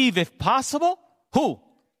deceive, if possible, who?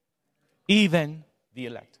 Even the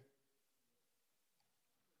elect.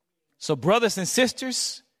 So, brothers and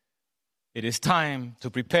sisters, it is time to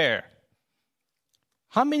prepare.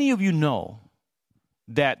 How many of you know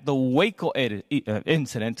that the Waco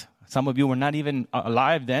incident, some of you were not even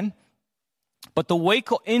alive then, but the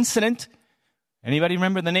Waco incident, anybody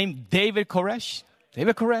remember the name David Koresh?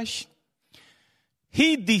 David Koresh.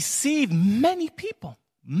 He deceived many people.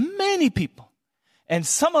 And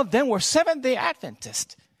some of them were Seventh-day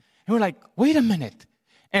Adventists. And we're like, wait a minute.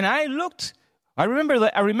 And I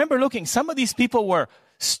remember looking, some of these people were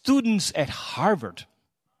students at Harvard.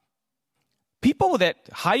 People with that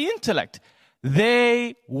high intellect.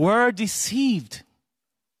 They were deceived.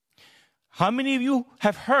 How many of you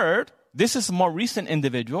have heard, this is a more recent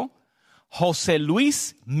individual, Jose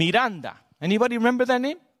Luis Miranda. Anybody remember that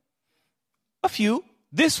name? A few.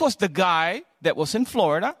 This was the guy that was in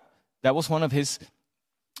Florida. That was one of his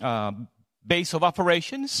base of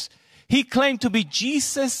operations. He claimed to be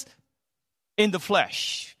Jesus in the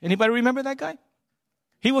flesh. Anybody remember that guy?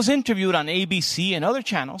 He was interviewed on ABC and other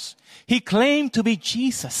channels. He claimed to be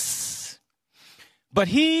Jesus. But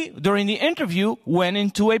he, during the interview, went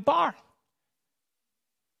into a bar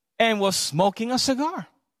and was smoking a cigar.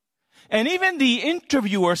 And even the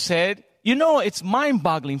interviewer said, you know, it's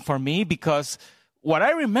mind-boggling for me because what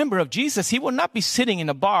I remember of Jesus, he will not be sitting in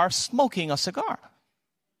a bar smoking a cigar.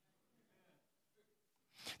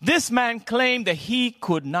 This man claimed that he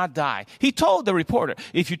could not die. He told the reporter,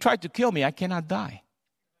 if you try to kill me, I cannot die.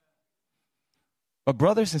 But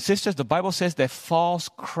brothers and sisters, the Bible says that false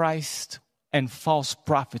Christ and false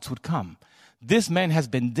prophets would come. This man has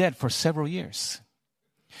been dead for several years.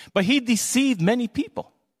 But he deceived many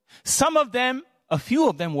people. Some of them, a few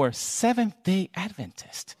of them were Seventh-day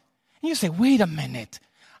Adventists. And you say, wait a minute.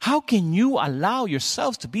 How can you allow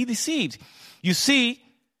yourselves to be deceived? You see,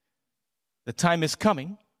 the time is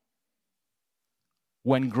coming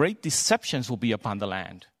when great deceptions will be upon the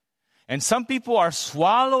land. And some people are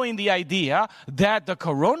swallowing the idea that the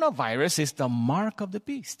coronavirus is the mark of the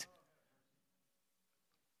beast.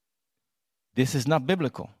 This is not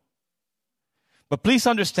biblical. But please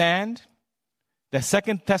understand that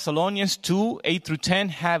 2 Thessalonians 2, 8 through 10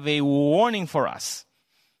 have a warning for us.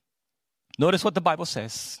 Notice what the Bible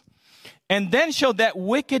says. And then shall that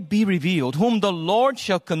wicked be revealed, whom the Lord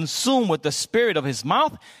shall consume with the spirit of his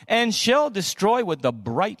mouth, and shall destroy with the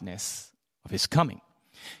brightness of his coming.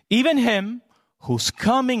 Even him whose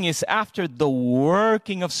coming is after the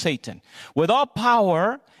working of Satan, with all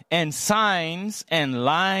power and signs and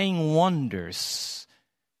lying wonders,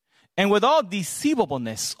 and with all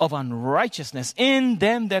deceivableness of unrighteousness in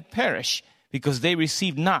them that perish, because they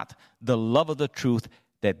receive not the love of the truth,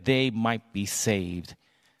 that they might be saved.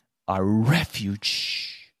 Our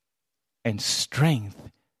refuge and strength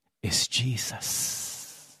is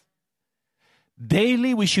Jesus.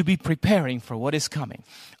 Daily we should be preparing for what is coming.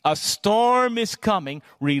 A storm is coming,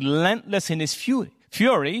 relentless in its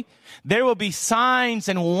fury. There will be signs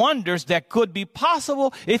and wonders that could be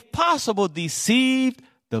possible, if possible, deceive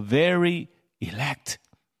the very elect.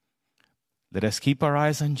 Let us keep our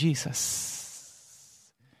eyes on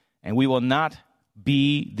Jesus, and we will not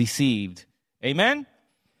be deceived. Amen?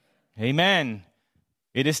 Amen.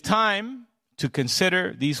 It is time to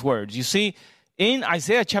consider these words. You see, in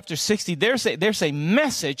Isaiah chapter 60, there's a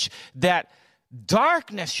message that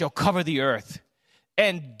darkness shall cover the earth,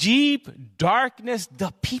 and deep darkness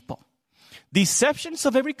the people. Deceptions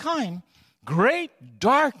of every kind, great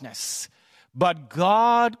darkness. But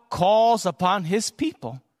God calls upon his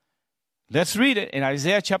people. Let's read it in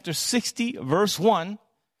Isaiah chapter 60, verse 1.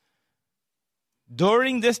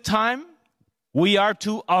 During this time, we are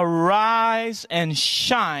to arise and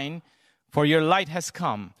shine, for your light has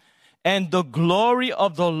come, and the glory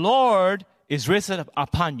of the Lord is risen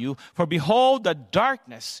upon you. For behold, the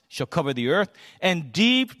darkness shall cover the earth, and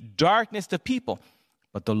deep darkness the people.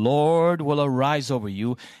 But the Lord will arise over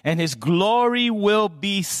you, and his glory will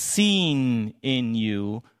be seen in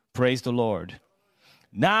you. Praise the Lord.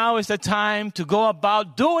 Now is the time to go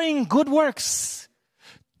about doing good works,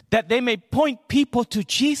 that they may point people to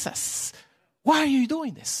Jesus. Why are you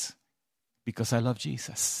doing this? Because I love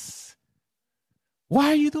Jesus. Why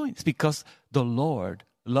are you doing this? Because the Lord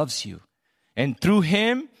loves you. And through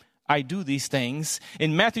him, I do these things.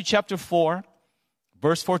 In Matthew chapter 4,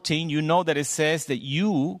 verse 14, you know that it says that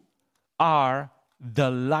you are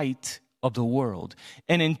the light of the world.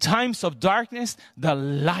 And in times of darkness, the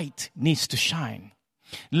light needs to shine.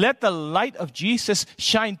 Let the light of Jesus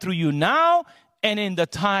shine through you now and in the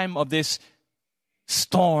time of this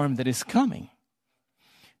storm that is coming.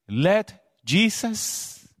 Let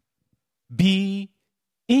Jesus be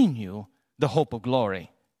in you, the hope of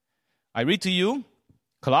glory. I read to you,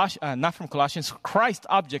 not from Colossians, Christ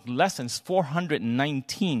Object Lessons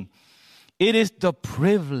 419. It is the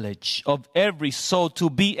privilege of every soul to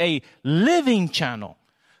be a living channel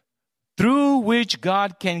through which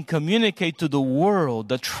God can communicate to the world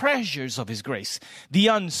the treasures of his grace, the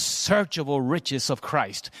unsearchable riches of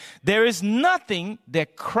Christ. There is nothing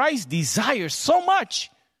that Christ desires so much.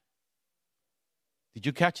 Did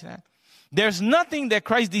you catch that? There's nothing that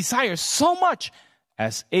Christ desires so much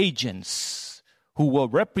as agents who will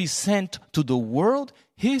represent to the world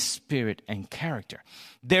his spirit and character.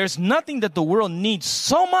 There's nothing that the world needs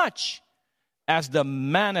so much as the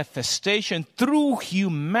manifestation through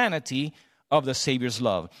humanity of the Savior's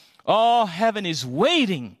love. All heaven is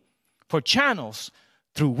waiting for channels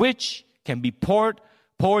through which can be poured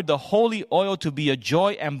the holy oil to be a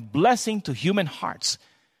joy and blessing to human hearts.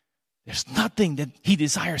 There's nothing that he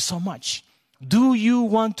desires so much. Do you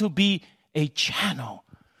want to be a channel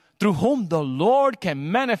through whom the Lord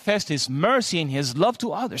can manifest his mercy and his love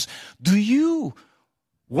to others? Do you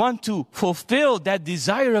want to fulfill that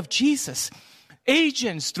desire of Jesus?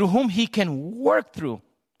 Agents through whom he can work through,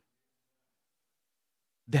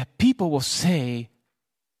 that people will say,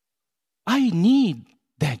 I need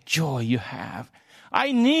that joy you have.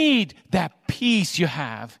 I need that peace you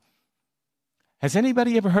have. Has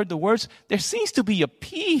anybody ever heard the words, there seems to be a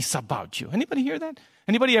peace about you? Anybody hear that?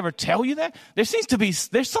 Anybody ever tell you that?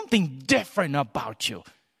 There's something different about you.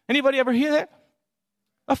 Anybody ever hear that?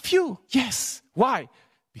 A few, yes. Why?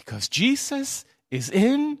 Because Jesus is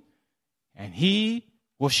in, and he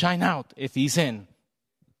will shine out if he's in.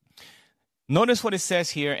 Notice what it says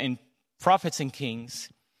here in Prophets and Kings.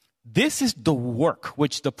 This is the work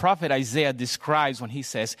which the prophet Isaiah describes when he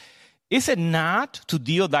says, is it not to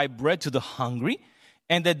deal thy bread to the hungry,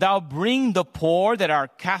 and that thou bring the poor that are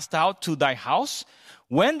cast out to thy house?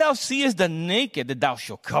 When thou seest the naked, that thou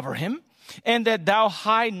shalt cover him, and that thou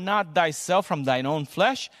hide not thyself from thine own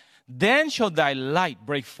flesh, then shall thy light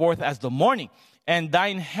break forth as the morning, and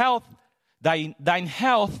thine health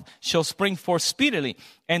shall spring forth speedily,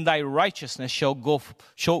 and thy righteousness shall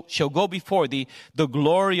go before thee. The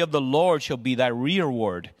glory of the Lord shall be thy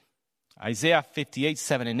reward. Isaiah 58,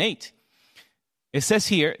 7 and 8. It says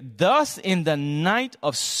here, thus in the night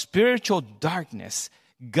of spiritual darkness,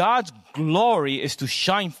 God's glory is to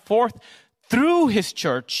shine forth through his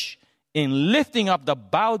church in lifting up the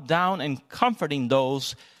bowed down and comforting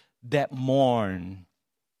those that mourn.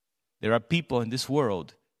 There are people in this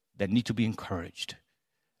world that need to be encouraged.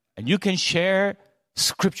 And you can share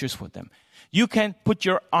scriptures with them. You can put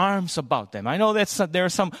your arms about them. I know that there are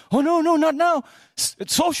some, oh no, not now.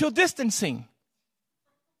 It's social distancing.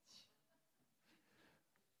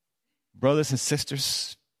 Brothers and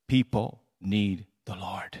sisters, people need the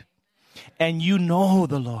Lord. And you know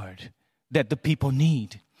the Lord that the people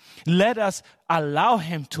need. Let us allow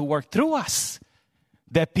him to work through us,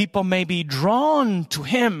 that people may be drawn to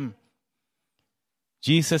him.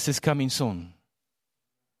 Jesus is coming soon.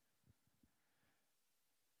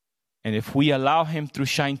 And if we allow him to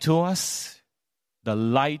shine to us, the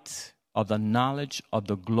light of the knowledge of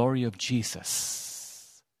the glory of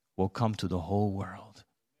Jesus will come to the whole world.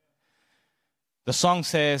 The song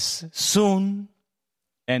says, soon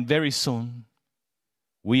and very soon,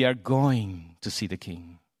 we are going to see the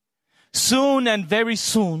King. Soon and very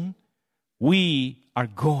soon, we are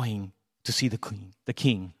going to see the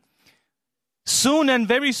King. Soon and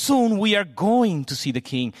very soon, we are going to see the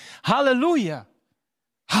King. Hallelujah.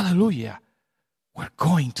 Hallelujah. We're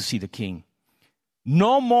going to see the King.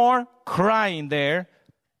 No more crying there.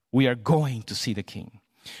 We are going to see the King.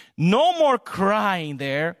 No more crying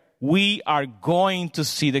there. We are going to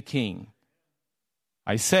see the King.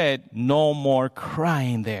 I said, no more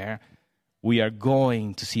crying there. We are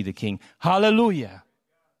going to see the King. Hallelujah.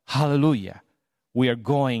 Hallelujah. We are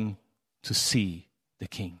going to see the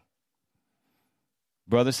King.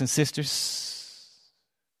 Brothers and sisters,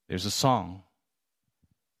 there's a song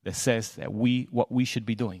that says that what we should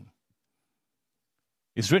be doing.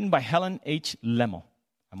 It's written by Helen H. Lemmel.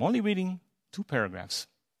 I'm only reading 2 paragraphs.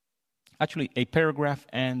 Actually, a paragraph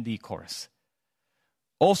and the chorus.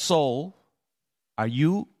 O soul, are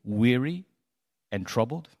you weary and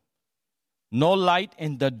troubled? no light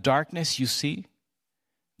in the darkness you see.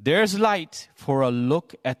 There's light for a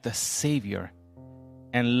look at the Savior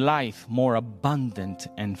and life more abundant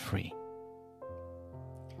and free.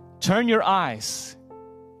 Turn your eyes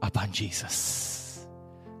upon Jesus.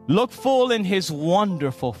 Look full in his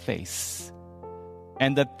wonderful face,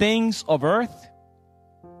 and the things of earth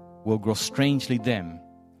will grow strangely dim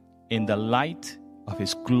in the light of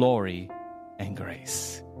his glory and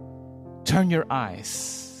grace. Turn your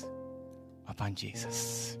eyes upon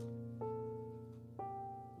Jesus.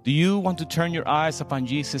 Do you want to turn your eyes upon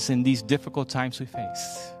Jesus in these difficult times we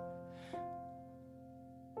face?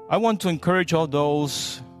 I want to encourage all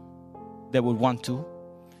those that would want to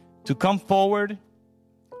come forward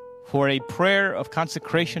for a prayer of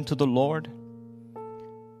consecration to the Lord.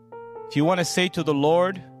 If you want to say to the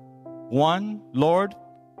Lord, one, Lord,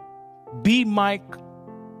 be my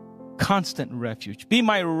constant refuge. Be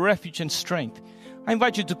my refuge and strength. I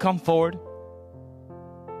invite you to come forward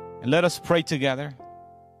and let us pray together.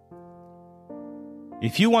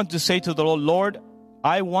 If you want to say to the Lord, Lord,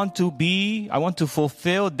 I want to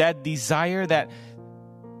fulfill that desire that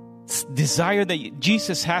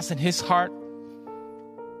Jesus has in his heart,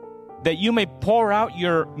 that you may pour out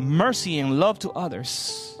your mercy and love to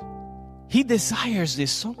others. He desires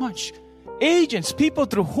this so much. Agents, people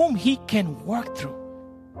through whom he can work through.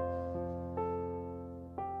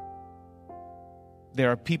 There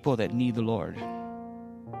are people that need the Lord.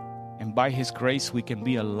 And by his grace, we can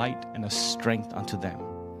be a light and a strength unto them.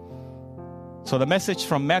 So the message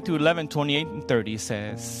from Matthew 11:28 and 30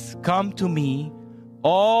 says, come to me,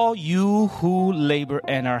 all you who labor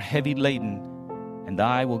and are heavy laden, and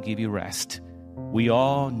I will give you rest. We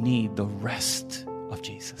all need the rest of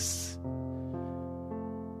Jesus.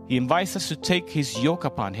 He invites us to take his yoke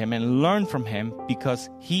upon him and learn from him, because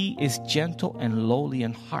he is gentle and lowly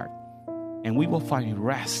in heart, and we will find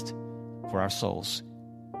rest for our souls.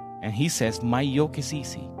 And he says, my yoke is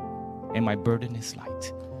easy and my burden is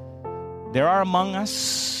light. There are among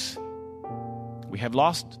us, we have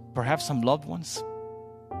lost perhaps some loved ones.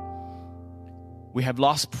 We have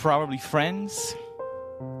lost probably friends.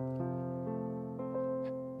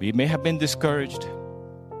 We may have been discouraged,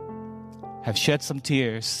 have shed some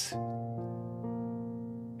tears,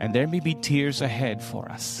 and there may be tears ahead for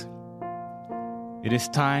us. It is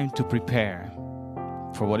time to prepare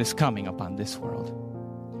for what is coming upon this world.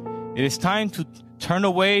 It is time to turn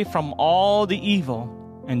away from all the evil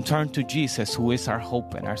and turn to Jesus, who is our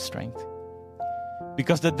hope and our strength.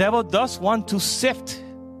 Because the devil does want to sift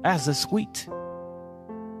as a wheat.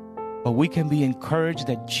 But we can be encouraged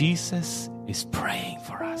that Jesus is praying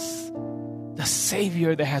for us. The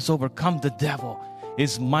Savior that has overcome the devil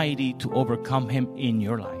is mighty to overcome him in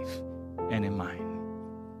your life and in mine.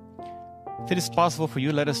 If it is possible for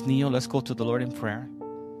you, let us kneel. Let's go to the Lord in prayer.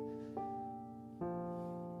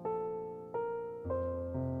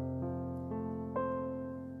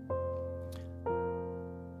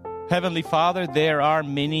 Heavenly Father, there are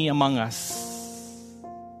many among us.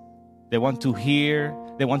 They want to hear,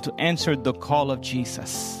 they want to answer the call of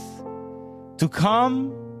Jesus. To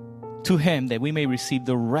come to him that we may receive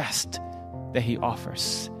the rest that he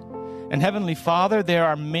offers. And Heavenly Father, there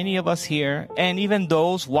are many of us here, and even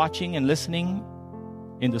those watching and listening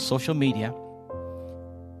in the social media,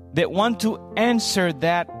 that want to answer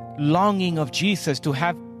that longing of Jesus to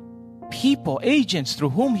have people, agents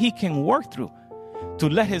through whom he can work through, to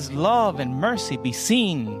let his love and mercy be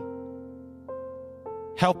seen.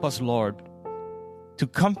 Help us, Lord, to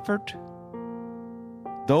comfort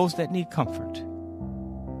those that need comfort.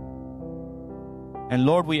 And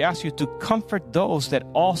Lord, we ask you to comfort those that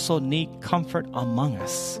also need comfort among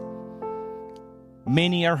us.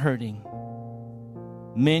 Many are hurting.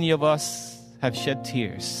 Many of us have shed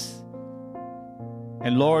tears.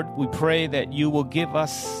 And Lord, we pray that you will give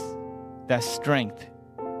us that strength,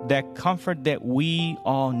 that comfort that we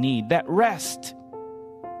all need, that rest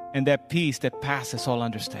and that peace that passes all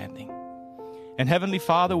understanding. And Heavenly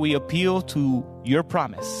Father, we appeal to your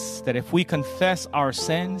promise that if we confess our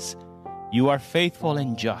sins, you are faithful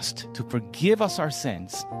and just to forgive us our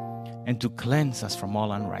sins and to cleanse us from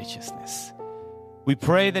all unrighteousness. We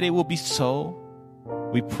pray that it will be so.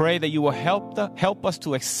 We pray that you will help us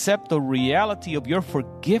to accept the reality of your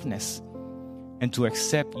forgiveness and to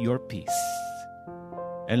accept your peace.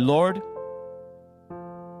 And Lord,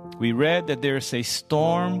 we read that there is a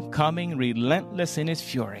storm coming, relentless in its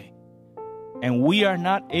fury. And we are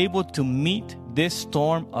not able to meet this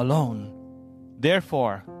storm alone.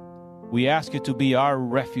 Therefore, we ask you to be our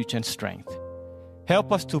refuge and strength.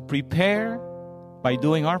 Help us to prepare by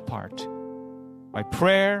doing our part, by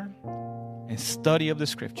prayer and study of the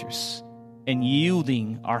scriptures. and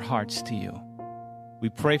yielding our hearts to you. We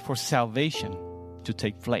pray for salvation to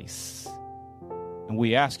take place. And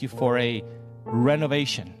we ask you for a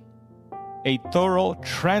renovation, a thorough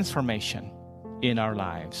transformation in our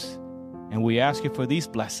lives. And we ask you for these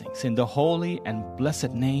blessings in the holy and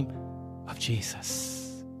blessed name of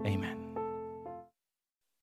Jesus. Amen.